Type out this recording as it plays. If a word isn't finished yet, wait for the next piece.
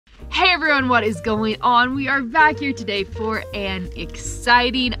Hey everyone, what is going on? We are back here today for an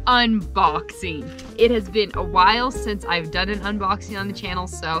exciting unboxing. It has been a while since I've done an unboxing on the channel,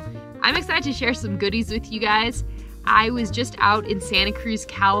 so I'm excited to share some goodies with you guys. I was just out in Santa Cruz,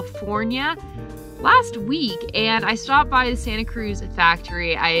 California last week, and I stopped by the Santa Cruz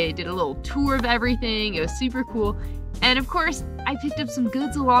factory. I did a little tour of everything. It was super cool. And of course, I picked up some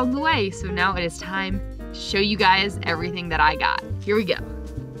goods along the way. So now it is time to show you guys everything that I got. Here we go.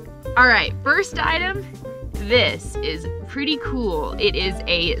 All right, first item, this is pretty cool. It is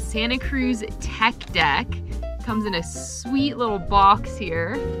a Santa Cruz tech deck. Comes in a sweet little box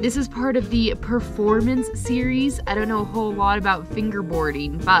here. This is part of the performance series. I don't know a whole lot about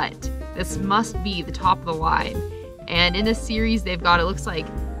fingerboarding, but this must be the top of the line. And in this series, they've got, it looks like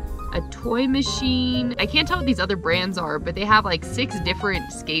a toy machine. I can't tell what these other brands are, but they have like 6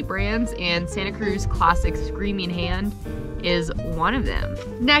 different skate brands, and Santa Cruz Classic Screaming Hand is one of them.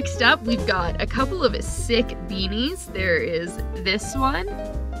 Next up, we've got a couple of sick beanies. There is this one,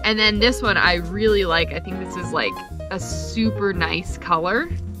 and then this one I really like. I think this is like a super nice color.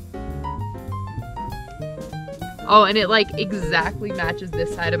 Oh, and it like exactly matches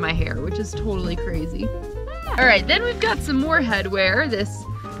this side of my hair, which is totally crazy. All right, then we've got some more headwear. This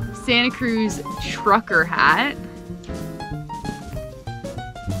Santa Cruz trucker hat.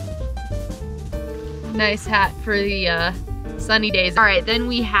 Nice hat for the sunny days. All right, then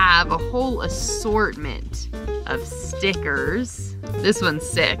we have a whole assortment of stickers. This one's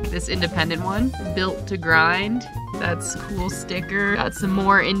sick, this independent one. Built to grind. That's cool sticker. Got some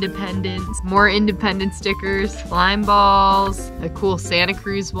more independent stickers. Slime balls, a cool Santa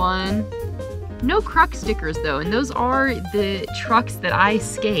Cruz one. No Crux stickers though, and those are the trucks that I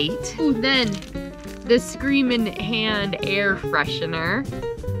skate. Ooh, then the Screamin' Hand air freshener.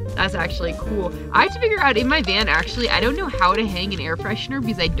 That's actually cool. I have to figure out in my van, actually, I don't know how to hang an air freshener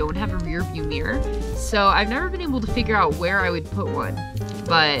because I don't have a rear view mirror. So I've never been able to figure out where I would put one,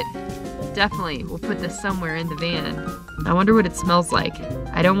 but definitely we'll put this somewhere in the van. I wonder what it smells like.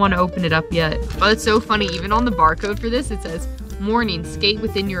 I don't want to open it up yet. But it's so funny, even on the barcode for this, it says, "Warning, skate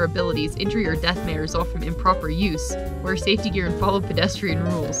within your abilities. Injury or death may result from improper use. Wear safety gear and follow pedestrian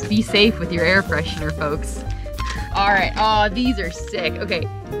rules. Be safe with your air freshener, folks." All right, oh, these are sick. Okay,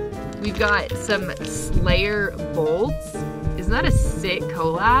 we've got some Slayer bolts. Isn't that a sick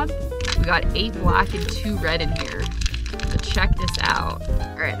collab? We got 8 black and 2 red in here. So check this out.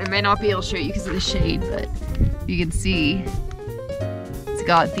 All right, I might not be able to show you because of the shade, but you can see it's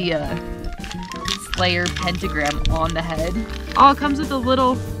got the Slayer pentagram on the head. Oh, it comes with a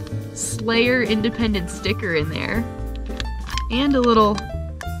little Slayer independent sticker in there. And a little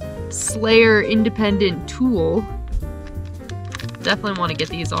Slayer independent tool. Definitely want to get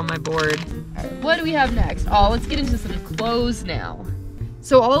these on my board. All right, what do we have next? Oh, let's get into some clothes now.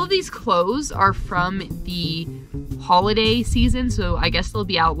 So all of these clothes are from the holiday season, so I guess they'll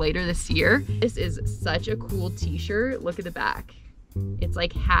be out later this year. This is such a cool t-shirt. Look at the back. It's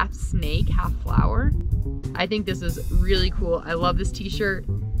like half snake, half flower. I think this is really cool. I love this t-shirt.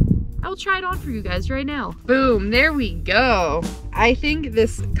 I will try it on for you guys right now. Boom, there we go. I think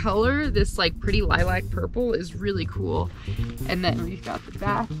this color, this like pretty lilac purple, is really cool. And then we've got the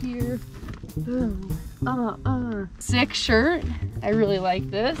back here. Boom. Sick shirt. I really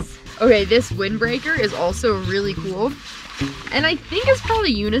like this. Okay, this windbreaker is also really cool. And I think it's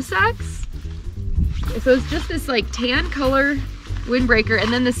probably unisex. So it's just this like tan color windbreaker,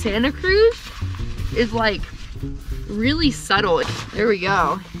 and then the Santa Cruz is like really subtle. There we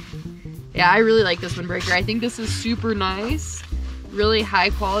go. Yeah, I really like this windbreaker. I think this is super nice. Really high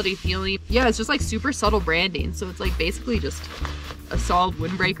quality feeling. Yeah, it's just like super subtle branding. So it's like basically just a solid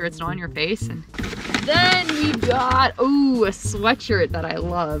windbreaker. It's not on your face. And then we got, ooh, a sweatshirt that I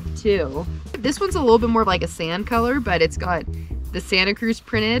love too. This one's a little bit more like a sand color, but it's got the Santa Cruz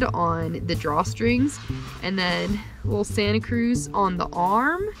printed on the drawstrings, and then a little Santa Cruz on the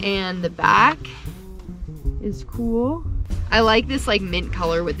arm, and the back is cool. I like this like mint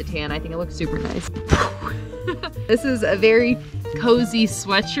color with the tan. I think it looks super nice. This is a very cozy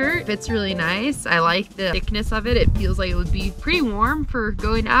sweatshirt. Fits really nice. I like the thickness of it. It feels like it would be pretty warm for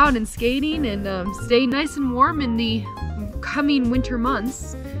going out and skating, and stay nice and warm in the coming winter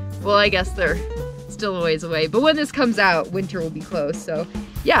months. Well, I guess they're still a ways away, but when this comes out, winter will be close. So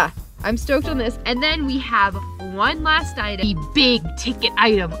yeah, I'm stoked on this. And then we have one last item, the big ticket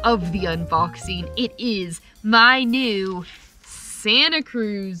item of the unboxing. It is my new Santa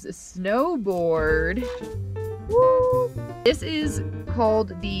Cruz snowboard. Woo! This is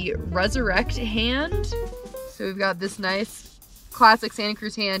called the Resurrect Hand. So we've got this nice classic Santa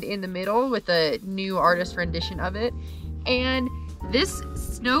Cruz hand in the middle with a new artist rendition of it. And this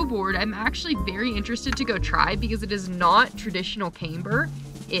snowboard I'm actually very interested to go try because it is not traditional camber.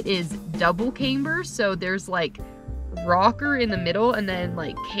 It is double camber, so there's like rocker in the middle and then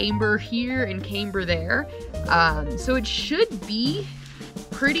like camber here and camber there. So it should be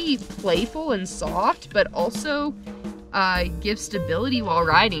pretty playful and soft, but also give stability while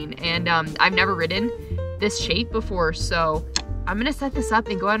riding. And I've never ridden this shape before, so I'm gonna set this up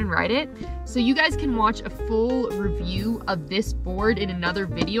and go out and ride it. So you guys can watch a full review of this board in another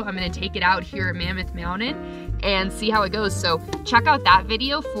video. I'm gonna take it out here at Mammoth Mountain and see how it goes. So check out that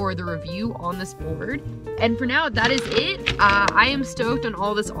video for the review on this board. And for now, that is it. I am stoked on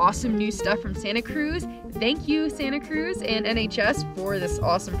all this awesome new stuff from Santa Cruz. Thank you, Santa Cruz and NHS, for this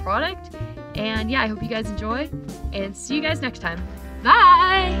awesome product. And yeah, I hope you guys enjoy, and see you guys next time.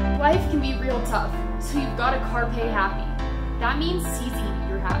 Bye! Life can be real tough, so you've got to carpe happy. That means seizing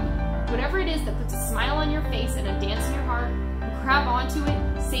your happy. Whatever it is that puts a smile on your face and a dance in your heart, grab onto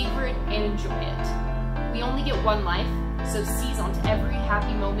it, savor it, and enjoy it. We only get one life, so seize onto every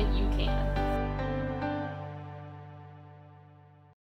happy moment you can.